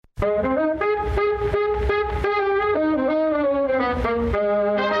Hello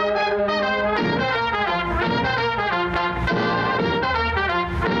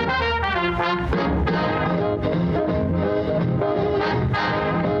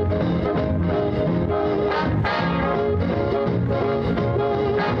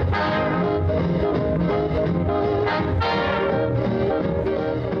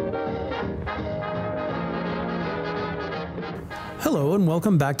and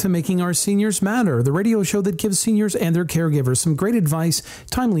welcome back to Making Our Seniors Matter, the radio show that gives seniors and their caregivers some great advice,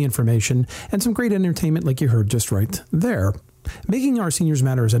 timely information, and some great entertainment like you heard just right there. Making Our Seniors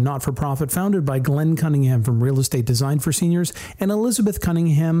Matter is a not-for-profit founded by Glenn Cunningham from Real Estate Design for Seniors and Elizabeth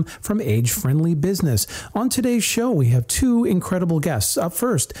Cunningham from Age Friendly Business. On today's show, we have two incredible guests. Up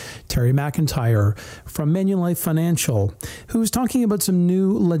first, Terry McIntyre from Manulife Financial, who's talking about some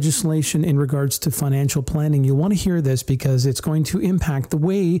new legislation in regards to financial planning. You'll want to hear this because it's going to impact the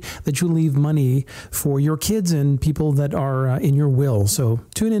way that you leave money for your kids and people that are in your will. So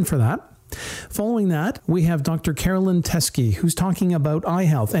tune in for that. Following that, we have Dr. Carolyn Teske, who's talking about eye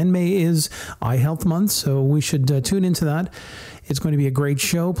health. And May is Eye Health Month, so we should tune into that. It's going to be a great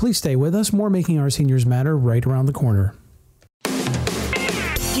show. Please stay with us. More Making Our Seniors Matter right around the corner.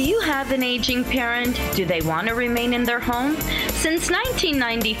 Do you have an aging parent? Do they want to remain in their home? Since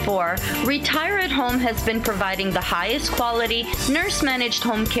 1994, Retire at Home has been providing the highest quality, nurse-managed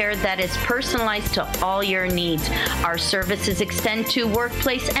home care that is personalized to all your needs. Our services extend to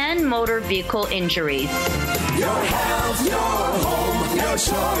workplace and motor vehicle injuries. Your health, your home, your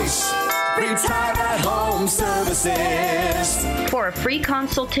choice. Retire at Home Services. For a free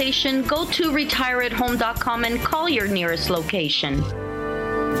consultation, go to retireathome.com and call your nearest location.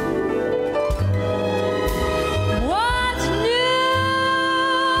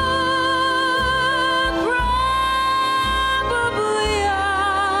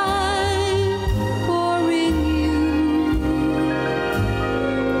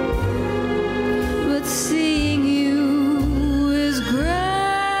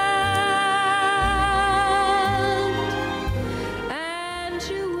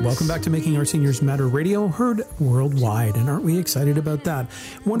 Welcome back to Making Our Seniors Matter Radio, heard worldwide, and aren't we excited about that?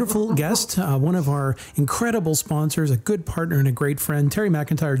 Wonderful guest, one of our incredible sponsors, a good partner and a great friend, Terry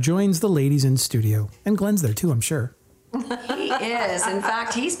McIntyre, joins the ladies in studio. And Glenn's there too, I'm sure. He is. In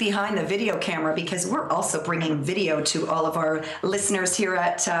fact, he's behind the video camera because we're also bringing video to all of our listeners here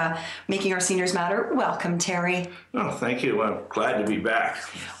at Making Our Seniors Matter. Welcome, Terry. Oh, thank you. I'm glad to be back.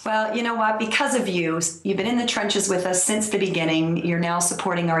 Well, you know what? Because of you, you've been in the trenches with us since the beginning. You're now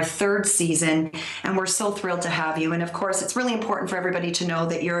supporting our third season, and we're so thrilled to have you. And of course, it's really important for everybody to know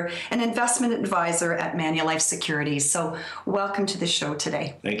that you're an investment advisor at Manulife Securities. So welcome to the show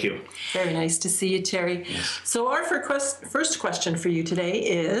today. Thank you. Very nice to see you, Terry. Yes. So our first question for you today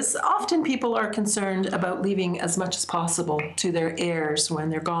is, often people are concerned about leaving as much as possible to their heirs when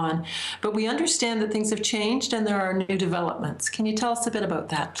they're gone, but we understand that things have changed and there are new developments. Can you tell us a bit about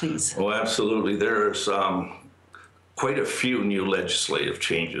that, please? Well, absolutely. There's quite a few new legislative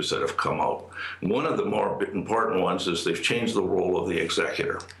changes that have come out. One of the more important ones is they've changed the role of the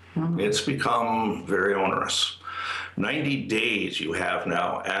executor. Mm-hmm. It's become very onerous. 90 days you have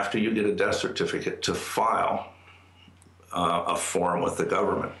now after you get a death certificate to file a form with the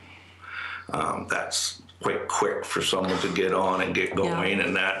government. That's quite quick for someone to get on and get going,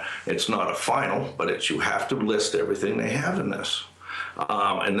 and that it's not a final, but it's you have to list everything they have in this.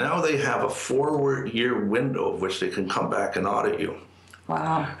 And now they have a 4-year window of which they can come back and audit you.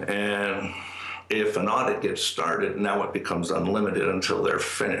 Wow. And if an audit gets started, now it becomes unlimited until they're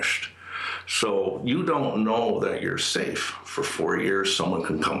finished. So you don't know that you're safe for 4 years. Someone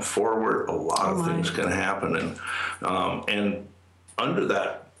can come forward. A lot of things can happen. And under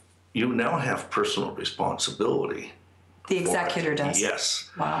that, you now have personal responsibility. The executor does? Yes.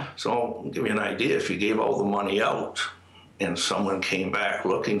 Wow. So I'll give you an idea. If you gave all the money out and someone came back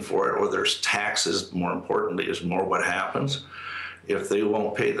looking for it, or there's taxes, more importantly, is more what happens. If they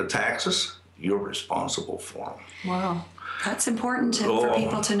won't pay the taxes, you're responsible for them. Wow. That's important for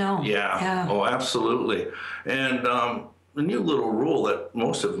people to know. Yeah. Oh, absolutely. And the new little rule that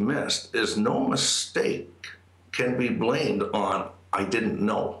most have missed is no mistake can be blamed on, I didn't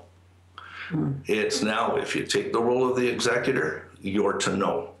know. It's now, if you take the role of the executor, you're to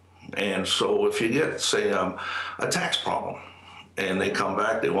know. And so if you get, say, a tax problem, and they come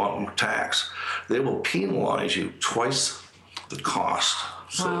back, they want more tax, they will penalize you twice the cost.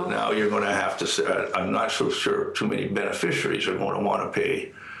 So now you're going to have to say, I'm not so sure too many beneficiaries are going to want to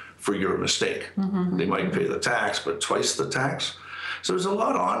pay for your mistake. They might pay the tax, but twice the tax. So there's a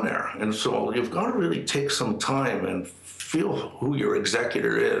lot on there. And so you've got to really take some time and feel who your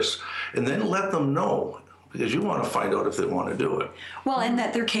executor is, and then let them know, because you want to find out if they want to do it. Well, and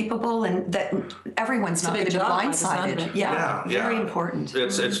that they're capable, and that everyone's not going to be blindsided. Yeah, very important.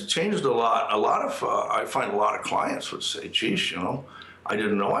 It's changed a lot. I find a lot of clients would say, geez, I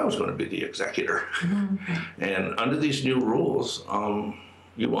didn't know I was going to be the executor. And under these new rules,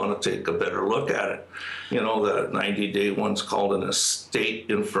 you want to take a better look at it. The 90-day one's called an estate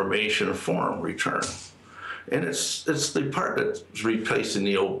information form return. And it's the part that's replacing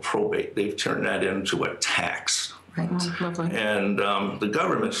the old probate. They've turned that into a tax. Right. Lovely. And the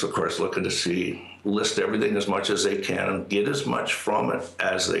government's, of course, looking to list everything as much as they can and get as much from it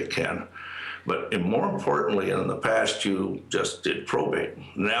as they can. But more importantly, in the past, you just did probate.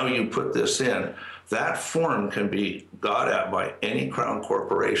 Now you put this in. That form can be got at by any Crown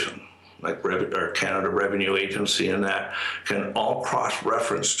corporation, like Canada Revenue Agency, and that can all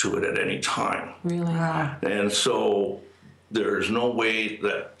cross-reference to it at any time. Really? And so there's no way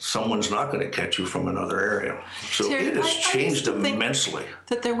that someone's not going to catch you from another area. So Terry, it has changed I used to think immensely.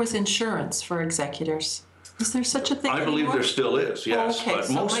 that there was insurance for executors. Is there such a thing I believe anymore? there still is, yes, okay, but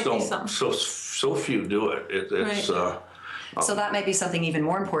so it most might be don't. something. So few do it. It's Right. So that may be something even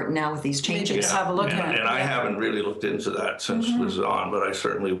more important now with these changes. Maybe have a look at it. And I haven't really looked into that since this is on, but I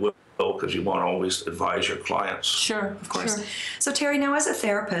certainly will, because you want to always advise your clients. Sure, of course. Sure. So Terry, now as a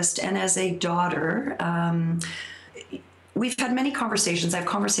therapist and as a daughter, we've had many conversations. I have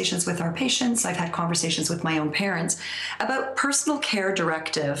conversations with our patients. I've had conversations with my own parents about personal care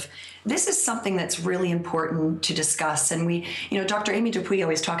directive. This is something that's really important to discuss. And Dr. Amy Dupuy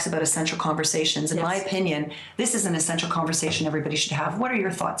always talks about essential conversations. In my opinion, this is an essential conversation everybody should have. What are your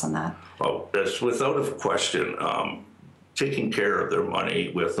thoughts on that? Well, that's without a question. Taking care of their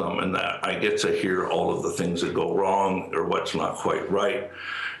money with them, and that I get to hear all of the things that go wrong or what's not quite right.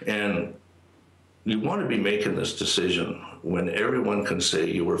 And you want to be making this decision when everyone can say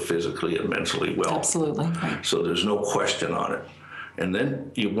you were physically and mentally well. Absolutely. Right. So there's no question on it. And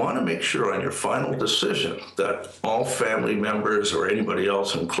then you want to make sure on your final decision that all family members or anybody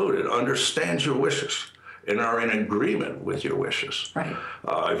else included understands your wishes and are in agreement with your wishes. Right.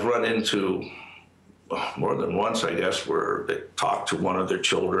 I've run into more than once, I guess, where they talked to one of their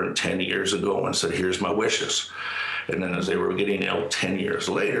children 10 years ago and said, here's my wishes. And then as they were getting ill 10 years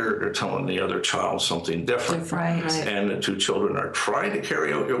later, they're telling the other child something different. Right. And the two children are trying to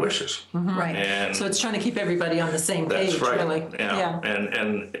carry out your wishes. Right. And So it's trying to keep everybody on the same page, that's right. really. Yeah.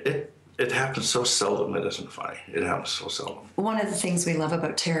 And it happens so seldom, it isn't funny. It happens so seldom. One of the things we love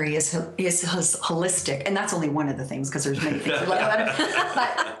about Terry is his holistic, and that's only one of the things because there's many things we love about him,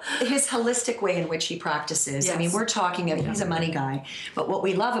 but his holistic way in which he practices. Yes. I mean, we're talking about, he's a money guy, but what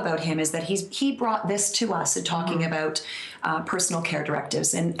we love about him is that he brought this to us in talking about personal care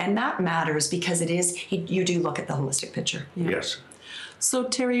directives, and that matters because you do look at the holistic picture. Yes. So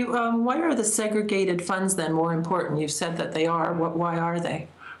Terry, why are the segregated funds then more important? You've said that they are. Why are they?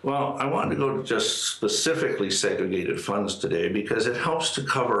 Well, I wanted to go to just specifically segregated funds today because it helps to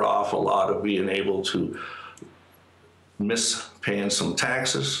cover off a lot of being able to miss paying some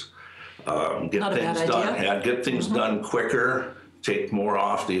taxes, get things done quicker, take more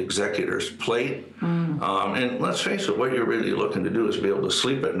off the executor's plate. And let's face it, what you're really looking to do is be able to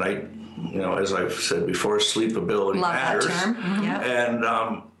sleep at night. As I've said before, sleepability matters. Love that term. Yeah.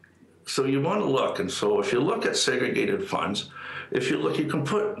 And so you want to look. And so if you look at segregated funds, you can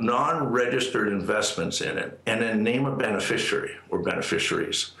put non-registered investments in it and then name a beneficiary or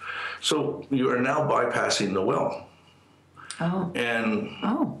beneficiaries. So you are now bypassing the will. Oh. And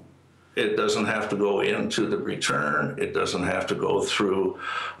it doesn't have to go into the return. It doesn't have to go through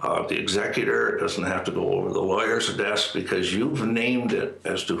the executor. It doesn't have to go over the lawyer's desk because you've named it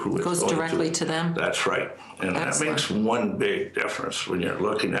as to who it's going to. Goes directly to them. That's right. And Excellent. That makes one big difference when you're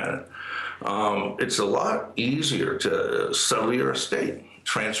looking at it. It's a lot easier to sell your estate,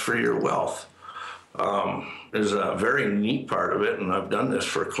 transfer your wealth. There's a very neat part of it, and I've done this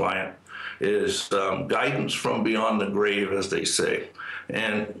for a client, is guidance from beyond the grave, as they say.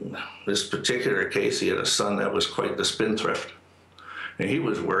 And this particular case, he had a son that was quite the spendthrift. And he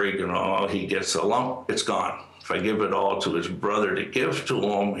was worried, he gets a lump, it's gone. If I give it all to his brother to give to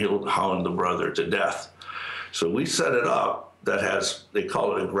him, he'll hound the brother to death. So we set it up that they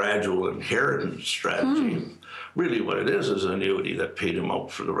call it a gradual inheritance strategy. Really what it is an annuity that paid him out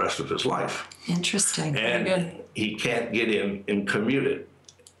for the rest of his life. Interesting. And he can't get in and commute it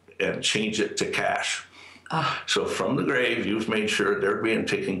and change it to cash. So from the grave, you've made sure they're being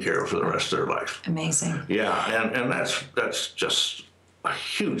taken care of for the rest of their life. Amazing. Yeah, and that's just a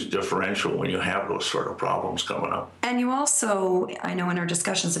huge differential when you have those sort of problems coming up. And you also, I know in our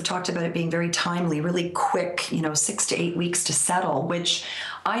discussions have talked about it being very timely, really quick, 6 to 8 weeks to settle, which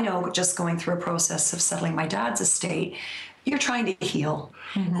I know just going through a process of settling my dad's estate, you're trying to heal.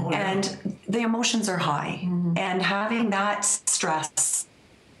 Mm-hmm. And the emotions are high. Mm-hmm. And having that stress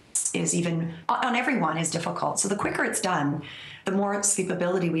is even, on everyone, is difficult. So the quicker it's done, the more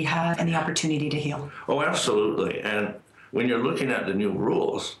sleepability we have and the opportunity to heal. Oh, absolutely. And when you're looking at the new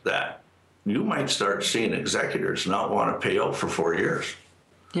rules, that you might start seeing executors not want to pay out for 4 years.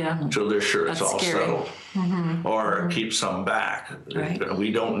 Yeah. Until they're sure it's all scary. settled. Mm-hmm. Or keep some back. Right.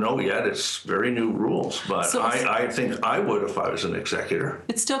 We don't know yet. It's very new rules. But so I think I would if I was an executor.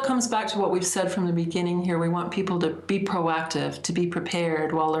 It still comes back to what we've said from the beginning here. We want people to be proactive, to be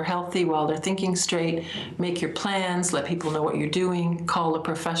prepared while they're healthy, while they're thinking straight. Make your plans, let people know what you're doing, call a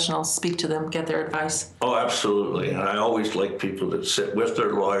professional, speak to them, get their advice. Oh, absolutely. And I always like people that sit with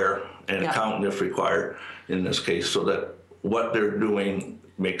their lawyer and accountant if required in this case, so that what they're doing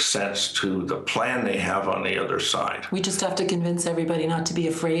makes sense to the plan they have on the other side. We just have to convince everybody not to be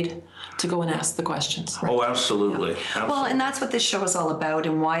afraid to go and ask the questions. Right? Oh, absolutely. Absolutely. Well, and that's what this show is all about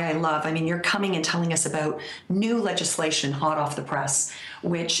and why I love. I mean, you're coming and telling us about new legislation hot off the press,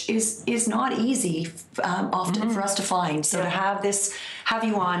 which is not easy often for us to find. So to have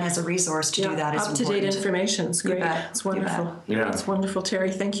you on as a resource to do that is important. Up-to-date information. It's great. It's wonderful. Yeah. It's wonderful,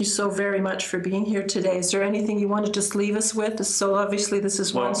 Terry. Thank you so very much for being here today. Is there anything you want to just leave us with? So obviously this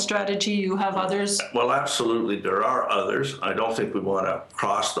is one strategy. You have others? Well, absolutely. There are others. I don't think we want to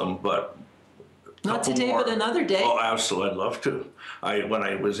cross them, but not today, but another day. Oh, absolutely. I'd love to. When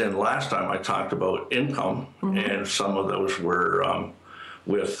I was in last time, I talked about income, and some of those were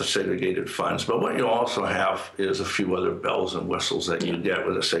with the segregated funds. But what you also have is a few other bells and whistles that you get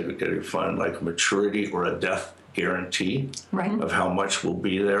with a segregated fund, like maturity or a death guarantee of how much will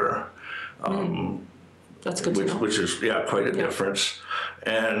be there. That's good to know. Which is, quite a difference.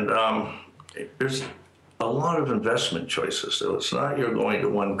 And there's a lot of investment choices. So it's not you're going to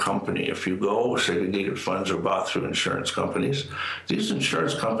one company. If you go, segregated funds are bought through insurance companies. These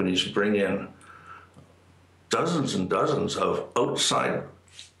insurance companies bring in dozens and dozens of outside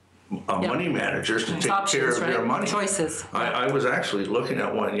money managers to take care of their money. Choices. I was actually looking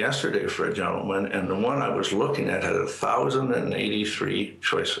at one yesterday for a gentleman, and the one I was looking at had 1,083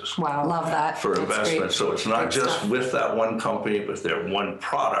 choices. Wow, love that. For investment. So it's not just with that one company, but their one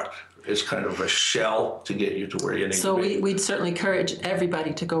product is kind of a shell to get you to where you need to be. So we'd certainly encourage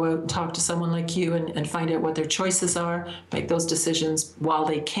everybody to go out and talk to someone like you and find out what their choices are, make those decisions while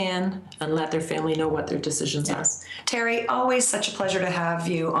they can, and let their family know what their decisions are. Terry, always such a pleasure to have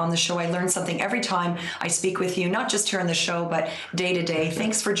you on the show. I learn something every time I speak with you, not just here on the show, but day to day.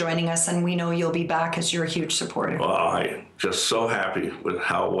 Thanks for joining us, and we know you'll be back as you're a huge supporter. Well, I'm just so happy with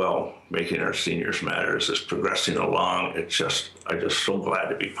how well Making Our Seniors Matters is progressing along. I'm just so glad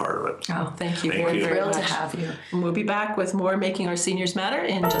to be part of it. Oh, thank you. We're thrilled much to have you. And we'll be back with more Making Our Seniors Matter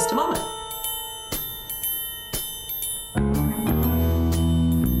in just a moment.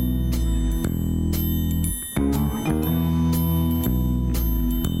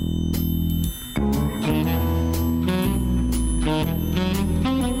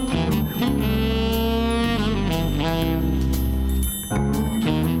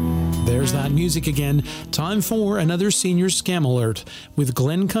 There's that music again. Time for another Senior Scam Alert with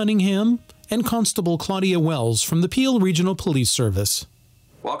Glenn Cunningham and Constable Claudia Wells from the Peel Regional Police Service.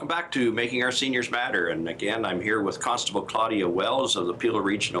 Welcome back to Making Our Seniors Matter. And again, I'm here with Constable Claudia Wells of the Peel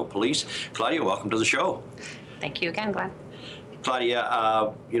Regional Police. Claudia, welcome to the show. Thank you again, Glenn.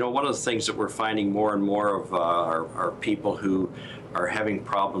 Claudia, one of the things that we're finding more and more of are people who are having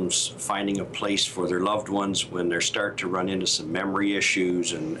problems finding a place for their loved ones when they start to run into some memory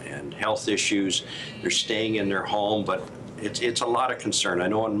issues and health issues. They're staying in their home, but it's a lot of concern. I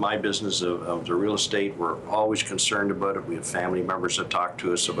know in my business of the real estate, we're always concerned about it. We have family members that talk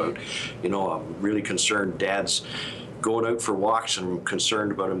to us about, I'm really concerned dad's going out for walks and I'm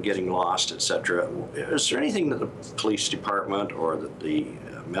concerned about him getting lost, etc. Is there anything that the police department or that the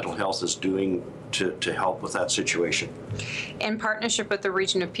mental health is doing to help with that situation? In partnership with the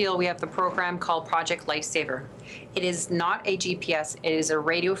Region of Peel, we have the program called Project Lifesaver. It is not a GPS, it is a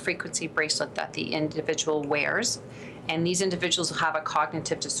radio frequency bracelet that the individual wears. And these individuals have a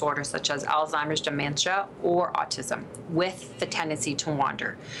cognitive disorder such as Alzheimer's, dementia, or autism with the tendency to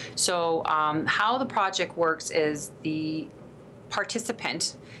wander. So how the project works is the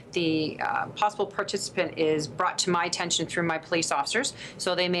participant, the possible participant is brought to my attention through my police officers.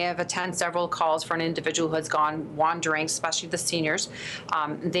 So they may have attended several calls for an individual who has gone wandering, especially the seniors.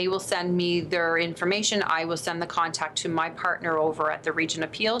 They will send me their information. I will send the contact to my partner over at the Region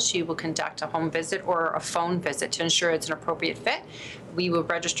Appeal. She will conduct a home visit or a phone visit to ensure it's an appropriate fit. We will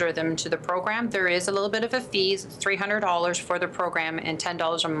register them to the program. There is a little bit of a fee, it's $300 for the program and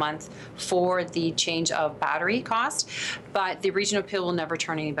 $10 a month for the change of battery cost. But the Regional Appeal will never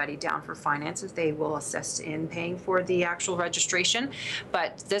turn anybody down for finances. They will assist in paying for the actual registration.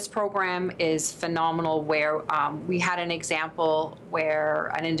 But this program is phenomenal where we had an example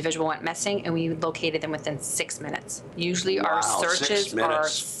where an individual went missing and we located them within 6 minutes. Usually our searches are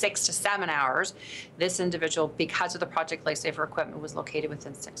 6 to 7 hours. This individual, because of the Project Lifesaver equipment, was located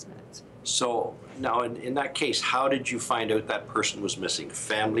within 6 minutes. So now in that case, how did you find out that person was missing?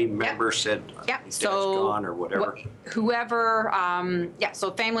 Family member said his dad's gone or whatever?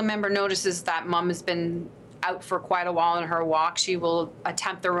 So family member notices that mom has been out for quite a while in her walk. She will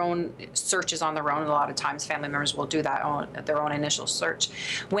attempt their own searches on their own. A lot of times family members will do that on their own initial search.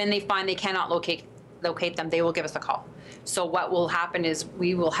 When they find they cannot locate them, they will give us a call. So what will happen is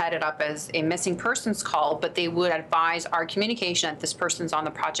we will head it up as a missing persons call, but they would advise our communication that this person's on the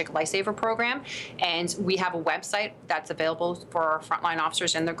Project Lifesaver program. And we have a website that's available for our frontline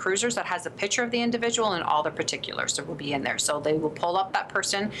officers and their cruisers that has a picture of the individual and all the particulars that will be in there. So they will pull up that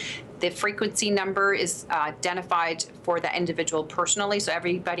person. The frequency number is identified for the individual personally, so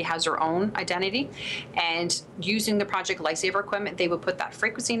everybody has their own identity. And using the Project Lifesaver equipment, they would put that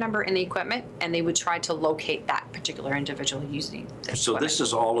frequency number in the equipment and they would try to locate that particular individual using this So this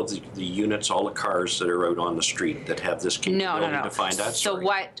is all of the units, all the cars that are out on the street that have this capability to find that? So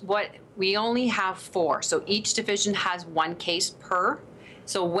what we only have 4. So each division has 1 case per.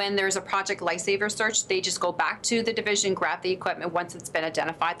 So when there's a Project Lifesaver search, they just go back to the division, grab the equipment once it's been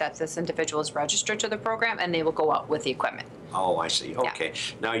identified that this individual is registered to the program, and they will go out with the equipment. Oh, I see. Okay.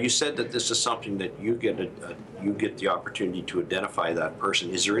 Yeah. Now you said that this is something that you get the opportunity to identify that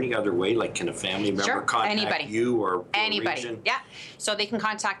person. Is there any other way? Like, can a family member contact you or anybody? Region? Yeah. So they can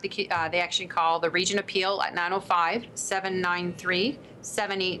contact they actually call the Region Appeal at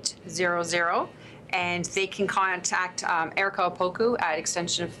 905-793-7800. And they can contact Erica Opoku at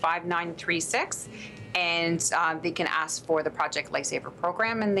extension 5936, and they can ask for the Project Lifesaver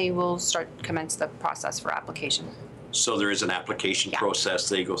program, and they will commence the process for application. So there is an application process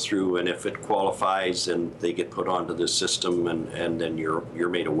they go through, and if it qualifies, and they get put onto the system, and then you're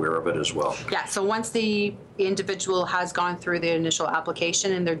made aware of it as well. Yeah. So once the individual has gone through the initial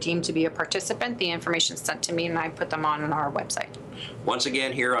application and they're deemed to be a participant, the information is sent to me, and I put them on our website. Once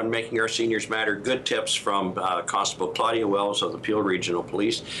again, here on Making Our Seniors Matter, good tips from Constable Claudia Wells of the Peel Regional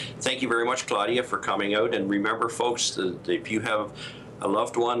Police. Thank you very much, Claudia, for coming out. And remember, folks, that if you have a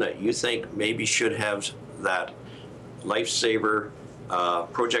loved one that you think maybe should have that Lifesaver,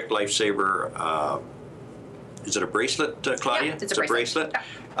 Project Lifesaver, is it a bracelet, Claudia? Yeah, it's a bracelet. Yeah.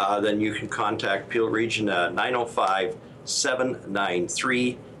 Then you can contact Peel Region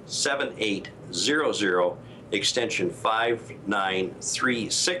 905-793-7800, extension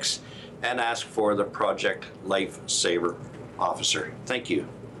 5936, and ask for the Project Lifesaver officer. Thank you.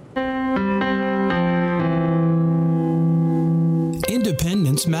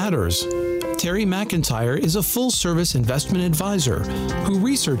 Independence matters. Terry McIntyre is a full-service investment advisor who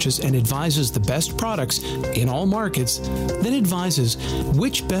researches and advises the best products in all markets, then advises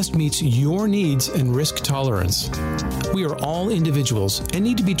which best meets your needs and risk tolerance. We are all individuals and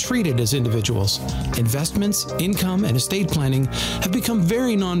need to be treated as individuals. Investments, income, and estate planning have become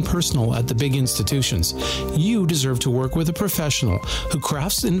very non-personal at the big institutions. You deserve to work with a professional who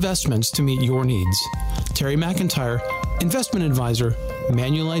crafts investments to meet your needs. Terry McIntyre, Investment Advisor,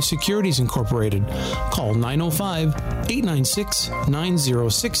 Manulife Securities Incorporated. Call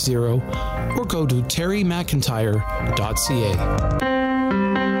 905-896-9060 or go to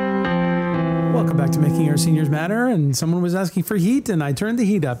terrymcintyre.ca. Welcome back to Making Our Seniors Matter. And someone was asking for heat, and I turned the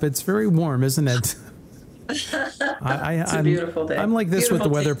heat up. It's very warm, isn't it? It's a beautiful day. I'm like this beautiful with the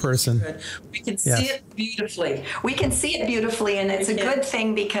weather person. We can see it beautifully. We can see it beautifully, and it's a good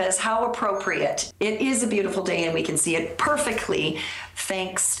thing because how appropriate. It is a beautiful day, and we can see it perfectly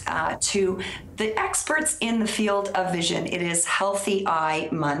thanks to the experts in the field of vision. It is Healthy Eye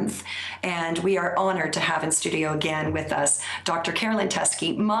Month, and we are honored to have in studio again with us Dr. Carolyn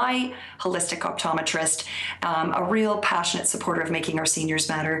Teske, my holistic optometrist, a real passionate supporter of Making Our Seniors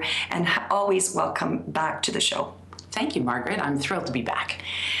Matter, and always welcome back to the show. Thank you, Margaret. I'm thrilled to be back.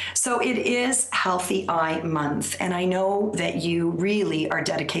 So it is Healthy Eye Month, and I know that you really are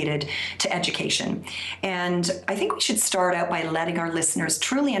dedicated to education. And I think we should start out by letting our listeners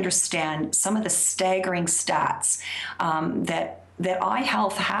truly understand some of the staggering stats that eye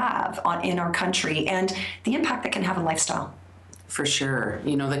health have in our country and the impact that can have on lifestyle. For sure.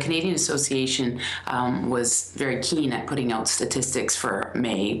 You know, the Canadian Association was very keen at putting out statistics for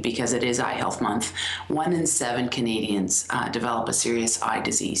May because it is Eye Health Month. 1 in 7 Canadians develop a serious eye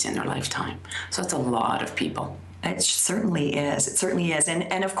disease in their lifetime. So that's a lot of people. It certainly is. It certainly is.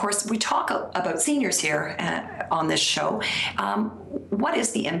 And of course, we talk about seniors here on this show. What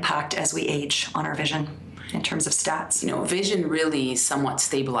is the impact as we age on our vision in terms of stats? You know, vision really somewhat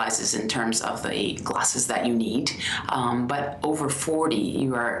stabilizes in terms of the glasses that you need. But over 40,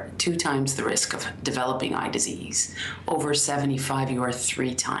 you are 2 times the risk of developing eye disease. Over 75, you are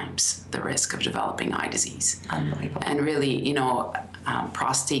 3 times the risk of developing eye disease. Unbelievable. And really, you know,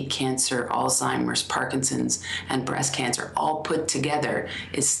 prostate cancer, Alzheimer's, Parkinson's, and breast cancer all put together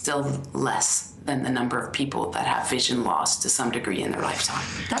is still less than the number of people that have vision loss to some degree in their lifetime.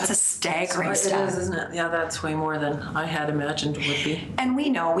 That's a staggering stat. It is, isn't it? Yeah, that's way more than I had imagined would be. And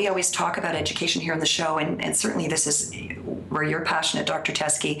we always talk about education here on the show, and certainly this is where you're passionate, Dr.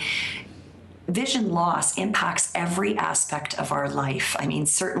 Teske. Vision loss impacts every aspect of our life. I mean,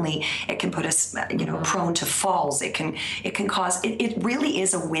 certainly it can put us, prone to falls. It can cause, it really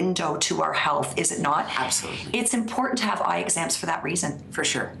is a window to our health, is it not? Absolutely. It's important to have eye exams for that reason. For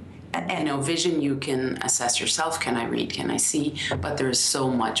sure. And vision, you can assess yourself. Can I read? Can I see? But there's so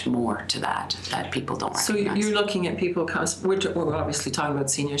much more to that people don't recognize. So you're looking at people, we're obviously talking about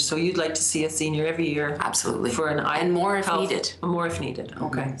seniors, so you'd like to see a senior every year. Absolutely. For an eye and more if health, needed. More if needed.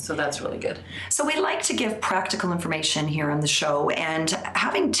 Okay, so that's really good. So we like to give practical information here on the show and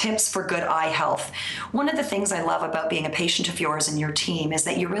having tips for good eye health. One of the things I love about being a patient of yours and your team is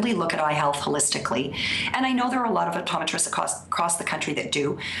that you really look at eye health holistically. And I know there are a lot of optometrists across the country that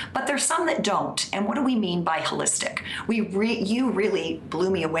do, but there's some that don't. And what do we mean by holistic? You really blew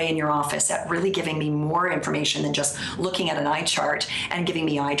me away in your office at really giving me more information than just looking at an eye chart and giving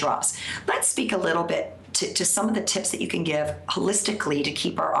me eye drops. Let's speak a little bit to some of the tips that you can give holistically to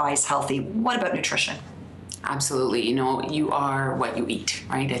keep our eyes healthy. What about nutrition? Absolutely. You know, you are what you eat,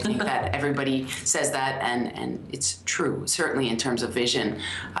 right? I think that everybody says that, and it's true, certainly in terms of vision.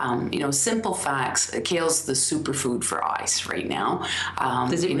 Simple facts, kale's the superfood for eyes right now.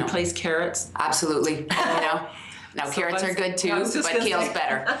 Does it replace carrots? Absolutely. Now, carrots are good too, but kale's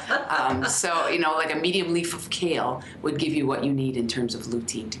better. Like a medium leaf of kale would give you what you need in terms of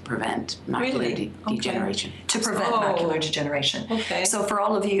lutein to prevent macular degeneration. To prevent macular degeneration. Okay. So for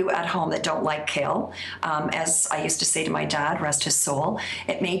all of you at home that don't like kale, as I used to say to my dad, rest his soul,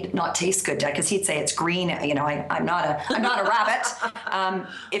 it may not taste good, Dad, because he'd say it's green. I'm not a rabbit.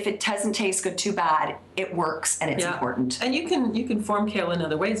 If it doesn't taste good, too bad. It works, and it's important. And you can form kale in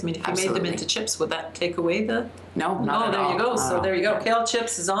other ways. I mean, if you made them into chips, would that take away the? No, not at all. There you go. So there you go. Kale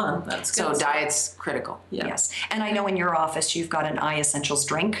chips is on. That's good. So diet's critical. Yeah. Yes. And I know in your office you've got an Eye Essentials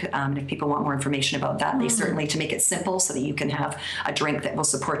drink. And if people want more information about that, they certainly, to make it simple so that you can have a drink that will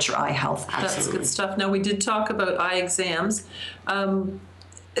support your eye health. That's good stuff. Now, we did talk about eye exams.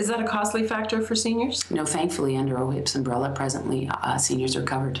 Is that a costly factor for seniors? No, thankfully, under OHIP's umbrella, presently, seniors are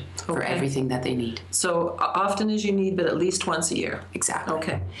covered for everything that they need. So often as you need, but at least once a year? Exactly.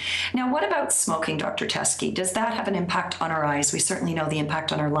 Okay. Now, what about smoking, Dr. Teske? Does that have an impact on our eyes? We certainly know the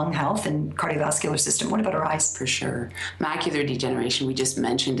impact on our lung health and cardiovascular system. What about our eyes? For sure. Macular degeneration, we just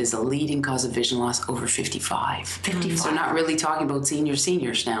mentioned, is a leading cause of vision loss over 55. 55. So not really talking about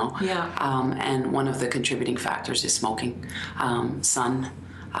seniors now. Yeah. And one of the contributing factors is smoking, sun,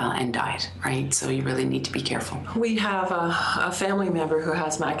 and diet, right? So you really need to be careful. We have a family member who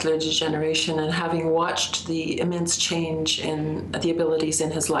has macular degeneration, and having watched the immense change in the abilities in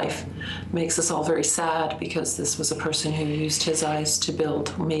his life makes us all very sad, because this was a person who used his eyes to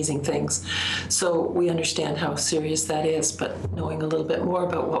build amazing things. So we understand how serious that is, but knowing a little bit more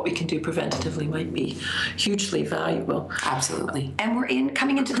about what we can do preventatively might be hugely valuable. Absolutely. And we're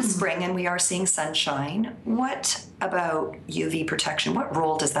coming into the spring, and we are seeing sunshine. What about UV protection? What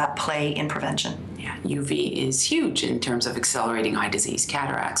role does that play in prevention? Yeah, UV is huge in terms of accelerating eye disease,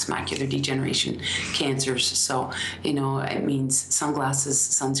 cataracts, macular degeneration, cancers. So, it means sunglasses,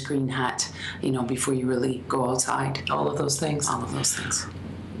 sunscreen, hat, before you really go outside. All of those things. All of those things.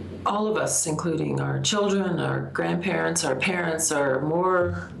 All of us, including our children, our grandparents, our parents, are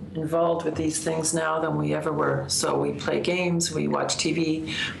more involved with these things now than we ever were. So we play games, we watch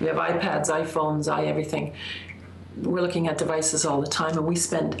TV, we have iPads, iPhones, everything. We're looking at devices all the time, and we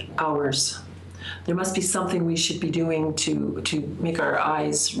spend hours there must be something we should be doing to make our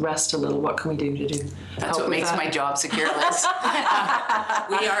eyes rest a little. What can we do to do? That's what makes my job secure, Liz.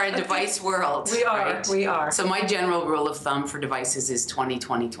 We are a device world. We are. Right? We are. So my general rule of thumb for devices is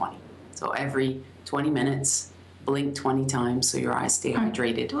 20-20-20. So every 20 minutes, blink 20 times so your eyes stay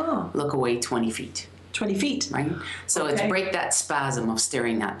hydrated. Look away 20 feet. 20 feet. Right? So it's break that spasm of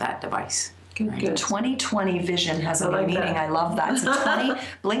staring at that device. Good. 20/20 vision has a new meaning. I love that. So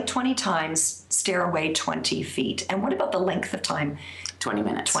blink 20 times, stare away 20 feet. And what about the length of time? 20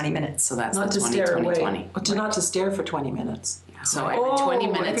 minutes. 20 minutes. So that's Not the to stare away. 20-20-20. Not to stare for 20 minutes. So every 20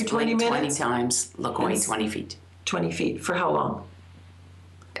 minutes, every 20 blink minutes? 20 times, look away 20 feet. 20 feet. For how long?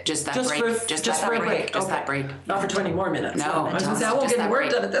 Just that Just break. for- just that for a break. Just Okay. that break. Not for 20 more minutes. No, I was going to say, I won't just get that work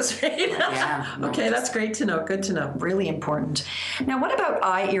break. done at this rate. Yeah. no, Okay, that's great to know. Good to know. Really important. Now, what about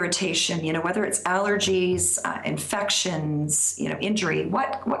eye irritation? You know, whether it's allergies, infections, you know, injury,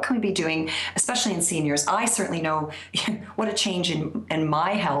 what can we be doing, especially in seniors? I certainly know what a change in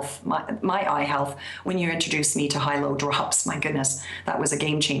my health, my eye health, when you introduced me to high-low drops. My goodness, that was a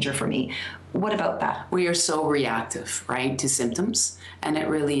game changer for me. What about that? We are so reactive, right, to symptoms, and it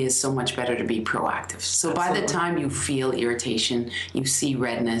really is so much better to be proactive. So by the time you feel irritation, you see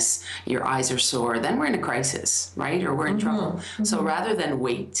redness, your eyes are sore, then we're in a crisis, right, or we're in trouble. So rather than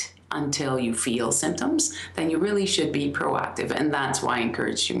wait until you feel symptoms, then you really should be proactive. And that's why I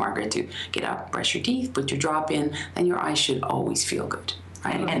encouraged you, Margaret, to get up, brush your teeth, put your drop in, then your eyes should always feel good,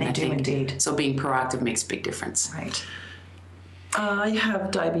 right? And they do indeed. So being proactive makes a big difference. Right. I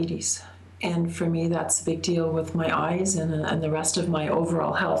have diabetes. And for me, that's a big deal with my eyes and the rest of my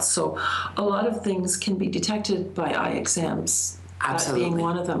overall health. So a lot of things can be detected by eye exams. Absolutely. That being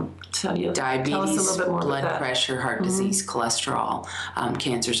one of them. Tell us a Diabetes, little bit more blood about that. pressure, heart disease, cholesterol,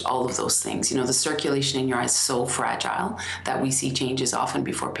 cancers, all of those things. You know, the circulation in your eyes is so fragile that we see changes often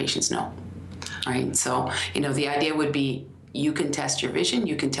before patients know. Right? So, you know, the idea would be you can test your vision,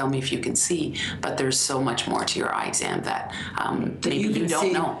 you can tell me if you can see, but there's so much more to your eye exam that maybe you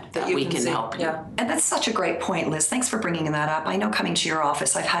don't know that we can help you. Yeah. And that's such a great point, Liz. Thanks for bringing that up. I know coming to your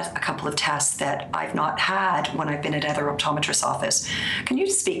office, I've had a couple of tests that I've not had when I've been at other optometrists' office. Can you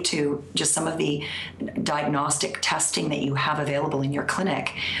speak to just some of the diagnostic testing that you have available in your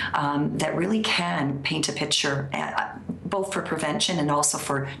clinic that really can paint a picture, both for prevention and also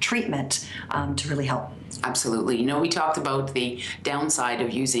for treatment to really help? Absolutely. You know, we talked about the downside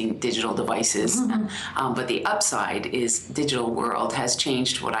of using digital devices, but the upside is digital world has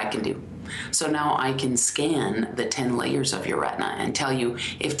changed what I can do. So now I can scan the 10 layers of your retina and tell you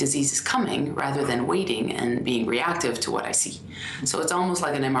if disease is coming rather than waiting and being reactive to what I see. So it's almost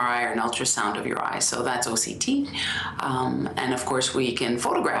like an MRI or an ultrasound of your eye. So that's OCT. And of course, we can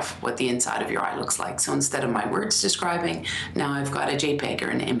photograph what the inside of your eye looks like. So instead of my words describing, now I've got a JPEG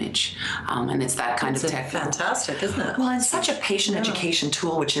or an image. And it's that kind of technique. Fantastic, isn't it? Well, it's such a patient education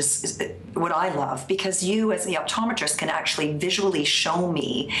tool, which is what I love, because you as the optometrist can actually visually show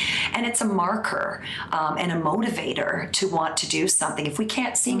me, and it's a marker and a motivator to want to do something. If we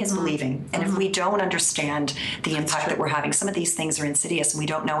can't, seeing is believing, and if we don't understand the impact that we're having, some of these things are insidious and we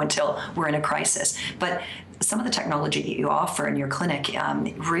don't know until we're in a crisis. But some of the technology that you offer in your clinic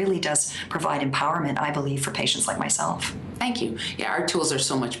really does provide empowerment, I believe, for patients like myself. Thank you. Yeah, our tools are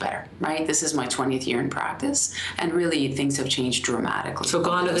so much better, right? This is my 20th year in practice, and really things have changed dramatically. So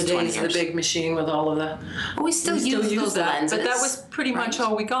gone are the over those 20 days of the years. big machine with all of the... Well, we still use those that, lenses. but that was pretty much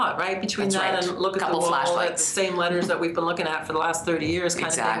all we got, right? Between That's that right. and look at the Couple wall at the flashlights. same letters that we've been looking at for the last 30 years kind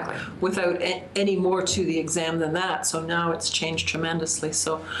Exactly. of thing, without any more to the exam than that. So now it's changed tremendously.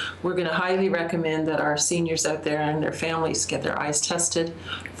 So we're going to highly recommend that our seniors out there and their families get their eyes tested,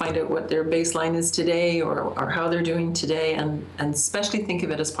 find out what their baseline is today or how they're doing today, and especially think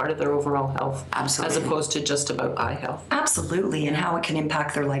of it as part of their overall health. Absolutely. As opposed to just about eye health. Absolutely, and how it can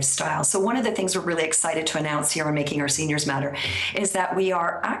impact their lifestyle. So one of the things we're really excited to announce here on Making Our Seniors Matter is that we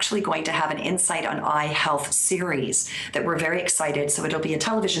are actually going to have an Insight on Eye Health series that we're very excited. So it'll be a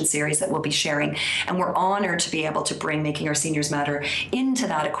television series that we'll be sharing, and we're honored to be able to bring Making Our Seniors Matter into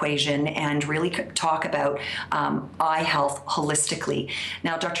that equation and really talk about eye health holistically.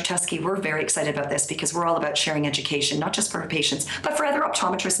 Now, Dr. Teskey, we're very excited about this because we're all about sharing education, not just for our patients, but for other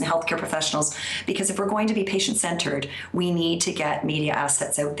optometrists and healthcare professionals, because if we're going to be patient-centered, we need to get media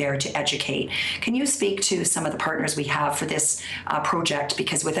assets out there to educate. Can you speak to some of the partners we have for this project,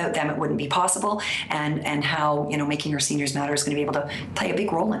 because without them it wouldn't be possible, and how Making Our Seniors Matter is going to be able to play a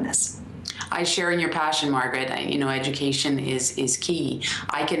big role in this? I share in your passion, Margaret. Education is key.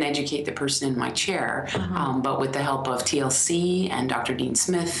 I can educate the person in my chair, but with the help of TLC and Dr. Dean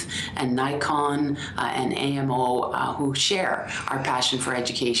Smith and Nikon and AMO who share our passion for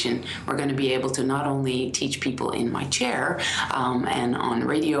education, we're going to be able to not only teach people in my chair and on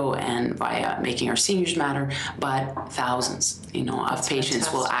radio and via Making Our Seniors Matter, but thousands, of patients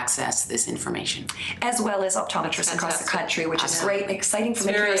will access this information. As well as optometrists across the country, which is great and exciting for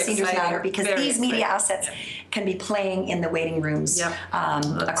Making Our Seniors Matter, because these media assets can be playing in the waiting rooms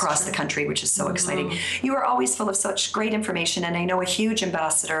across the country, which is so exciting. You are always full of such great information, and I know a huge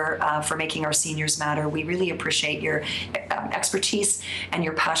ambassador for Making Our Seniors Matter. We really appreciate your expertise and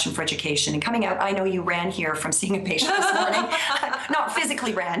your passion for education. And coming out, I know you ran here from seeing a patient this morning. Not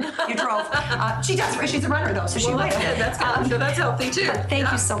physically ran, you drove. She's a runner though, so she might have. That's good. I'm sure that's healthy too. But thank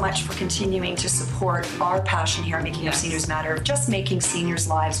you so much for continuing to support our passion here at Making Our Seniors Matter, just making seniors'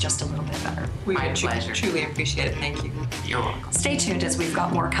 lives just a little bit better. We truly appreciate it. Thank you. You're welcome. Stay tuned as we've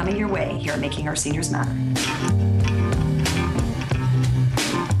got more coming your way here at Making Our Seniors Matter.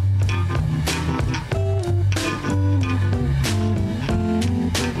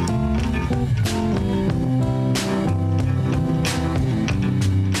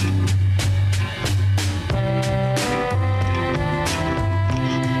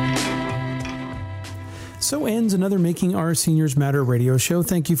 So ends another Making Our Seniors Matter radio show.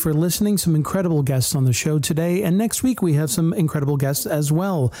 Thank you for listening. Some incredible guests on the show today. And next week we have some incredible guests as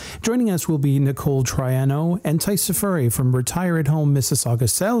well. Joining us will be Nicole Triano and Tice Safari from Retire at Home Mississauga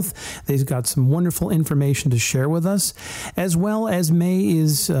South. They've got some wonderful information to share with us. As well as May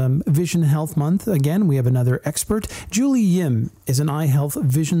is Vision Health Month. Again, we have another expert. Julie Yim is an eye health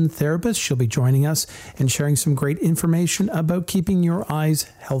vision therapist. She'll be joining us and sharing some great information about keeping your eyes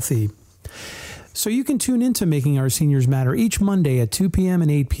healthy. So you can tune into Making Our Seniors Matter each Monday at 2 p.m. and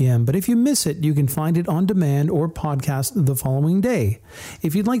 8 p.m. But if you miss it, you can find it on demand or podcast the following day.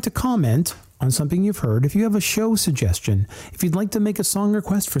 If you'd like to comment on something you've heard, if you have a show suggestion, if you'd like to make a song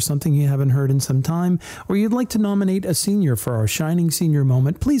request for something you haven't heard in some time, or you'd like to nominate a senior for our Shining Senior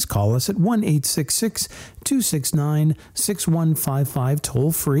Moment, please call us at 1-866-269-6155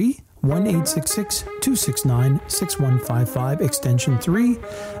 toll free. 1-866-269-6155, extension 3.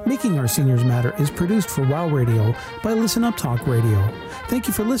 Making Our Seniors Matter is produced for WOW Radio by Listen Up Talk Radio. Thank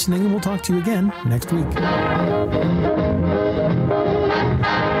you for listening, and we'll talk to you again next week.